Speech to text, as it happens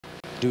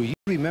Do you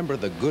remember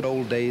the good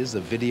old days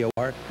of video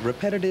art?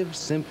 Repetitive,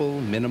 simple,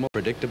 minimal,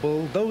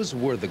 predictable. Those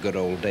were the good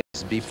old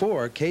days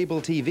before cable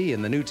TV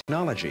and the new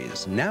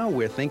technologies. Now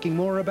we're thinking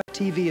more about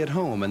TV at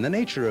home and the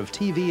nature of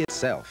TV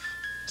itself.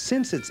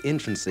 Since its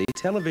infancy,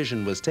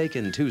 television was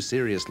taken too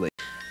seriously,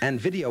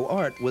 and video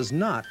art was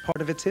not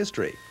part of its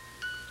history.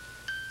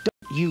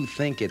 Don't you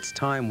think it's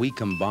time we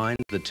combine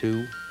the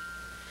two?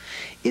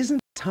 Isn't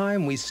it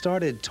time we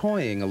started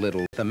toying a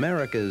little with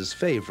America's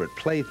favorite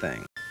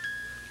plaything?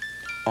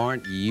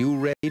 Aren't you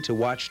ready to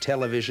watch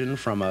television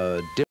from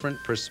a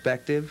different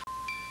perspective?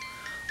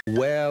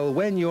 Well,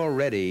 when you're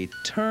ready,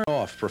 turn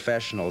off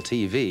professional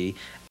TV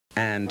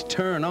and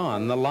turn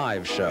on the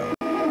live show.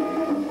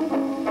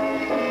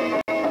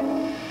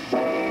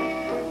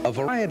 A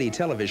variety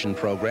television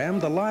program,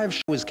 the live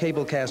show is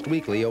cablecast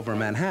weekly over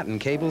Manhattan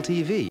Cable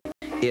TV.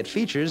 It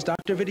features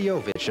Dr.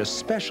 Vidovich, a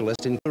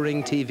specialist in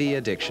curing TV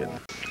addiction.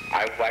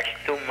 I watch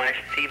too much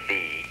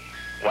TV.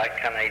 What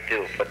can I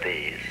do for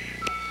this?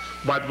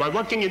 But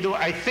what can you do?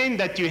 I think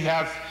that you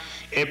have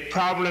a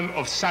problem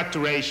of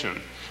saturation.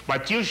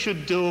 What you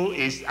should do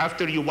is,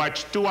 after you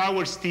watch 2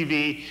 hours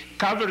TV,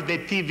 cover the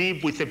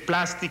TV with a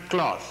plastic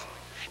cloth.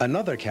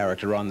 Another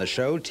character on the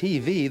show,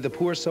 TV, the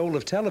poor soul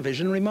of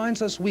television,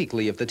 reminds us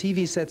weekly of the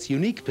TV set's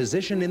unique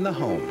position in the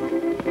home.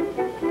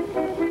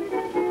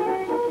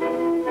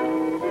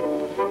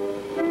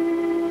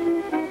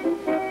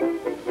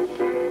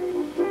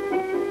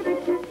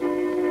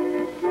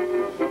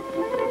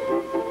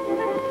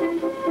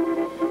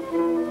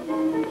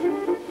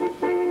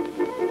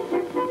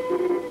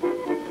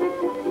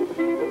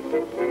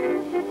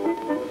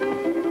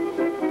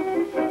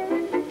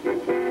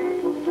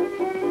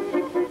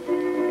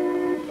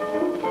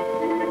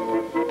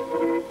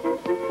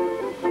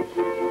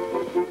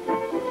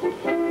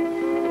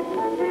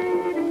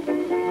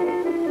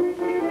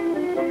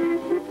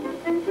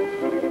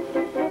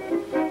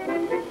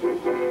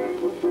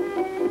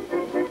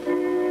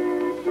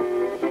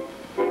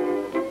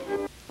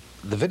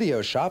 The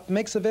video shop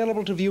makes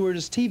available to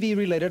viewers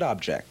TV-related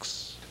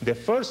objects. The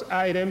first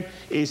item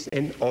is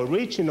an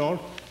original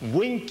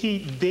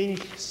Winky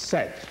Dink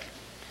set.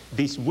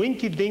 This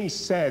Winky Dink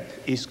set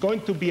is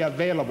going to be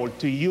available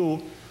to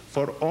you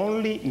for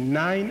only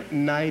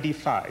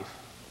 $9.95.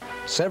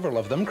 Several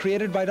of them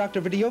created by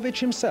Dr. Vidovich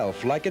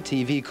himself, like a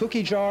TV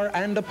cookie jar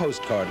and a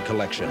postcard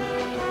collection.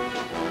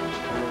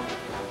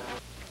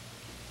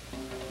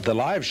 The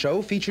live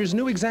show features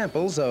new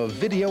examples of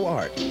video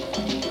art.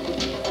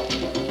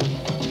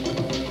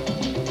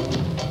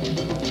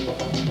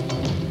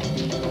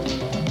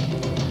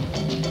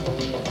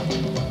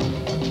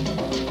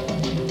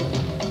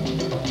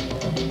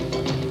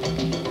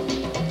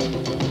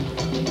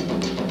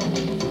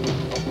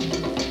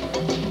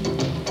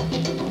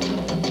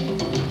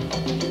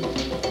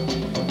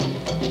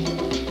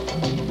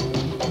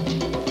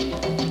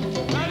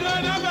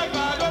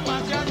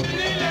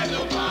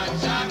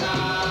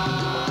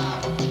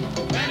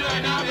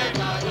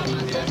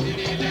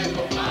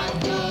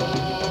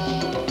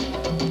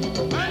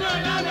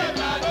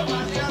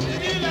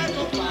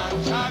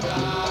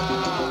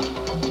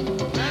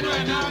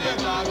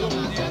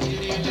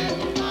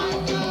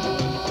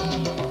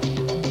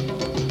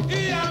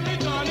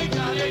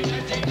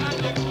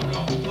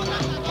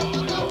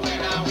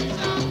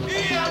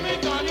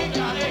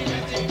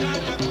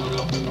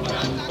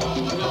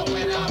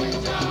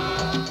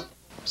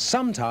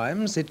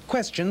 Sometimes it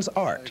questions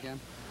art. Do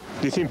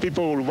you think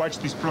people will watch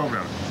this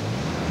program?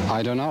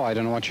 I don't know. I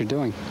don't know what you're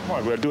doing.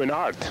 Well, we're doing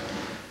art.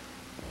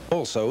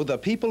 Also, the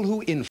people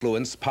who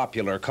influence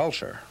popular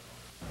culture.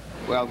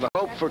 Well, the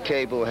hope for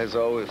cable has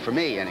always, for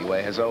me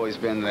anyway, has always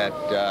been that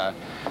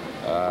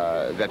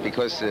that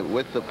because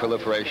with the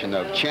proliferation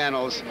of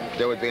channels,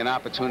 there would be an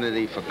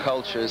opportunity for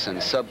cultures and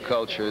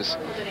subcultures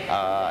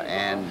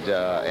and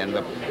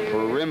the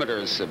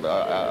perimeters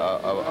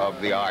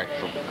of the art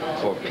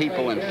for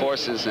people and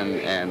forces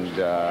and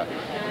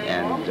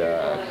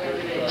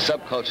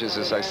subcultures,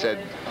 as I said,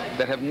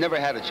 that have never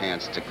had a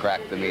chance to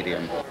crack the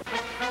medium.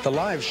 The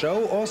live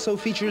show also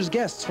features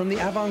guests from the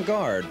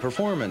avant-garde,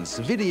 performance,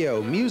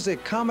 video,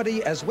 music,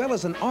 comedy, as well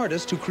as an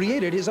artist who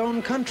created his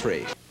own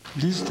country.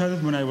 This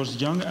started when I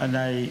was young, and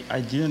I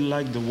didn't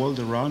like the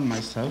world around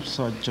myself,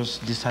 so I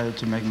just decided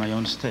to make my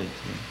own state.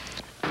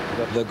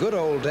 The good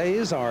old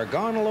days are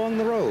gone along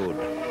the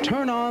road.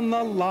 Turn on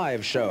the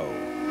live show.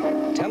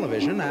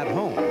 Television at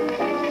home.